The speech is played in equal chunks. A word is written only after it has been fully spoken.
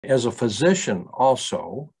As a physician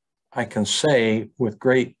also, I can say with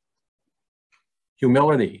great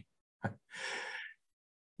humility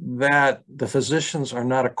that the physicians are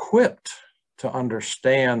not equipped to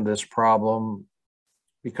understand this problem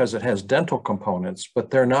because it has dental components, but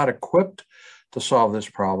they're not equipped to solve this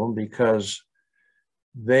problem because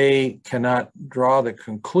they cannot draw the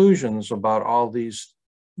conclusions about all these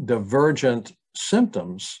divergent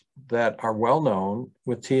symptoms that are well known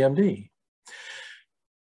with TMD.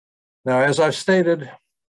 Now, as I've stated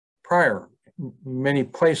prior, many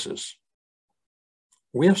places,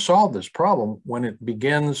 we have solved this problem when you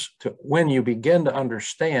begin to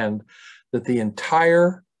understand that the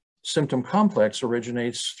entire symptom complex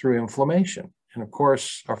originates through inflammation. And of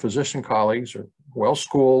course, our physician colleagues are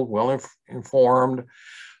well-schooled, well-informed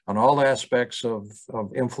on all aspects of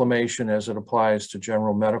inflammation as it applies to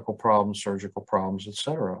general medical problems, surgical problems, et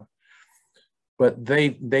cetera. But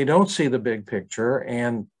they don't see the big picture.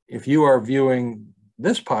 And if you are viewing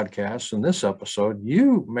this podcast and this episode,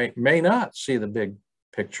 you may not see the big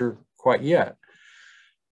picture quite yet.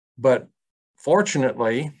 But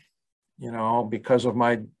fortunately, because of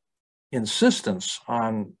my insistence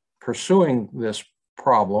on pursuing this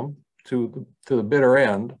problem to the bitter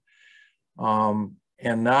end,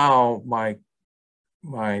 and now my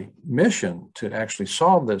mission to actually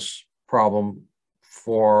solve this problem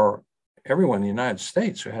for everyone in the United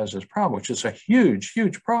States who has this problem, which is a huge,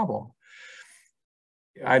 huge problem.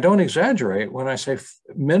 I don't exaggerate when I say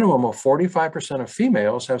minimum of 45% of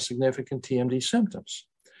females have significant TMD symptoms.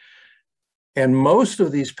 And most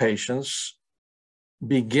of these patients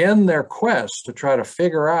begin their quest to try to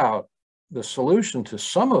figure out the solution to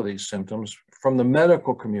some of these symptoms from the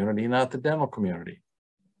medical community, not the dental community.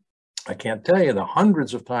 I can't tell you the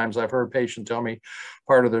hundreds of times I've heard patients tell me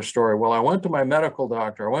part of their story. Well, I went to my medical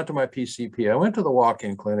doctor, I went to my PCP, I went to the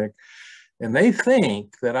walk-in clinic, and they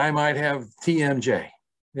think that I might have TMJ.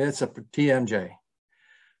 It's a TMJ.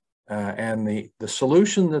 And the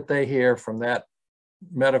solution that they hear from that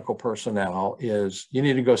medical personnel is, you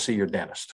need to go see your dentist.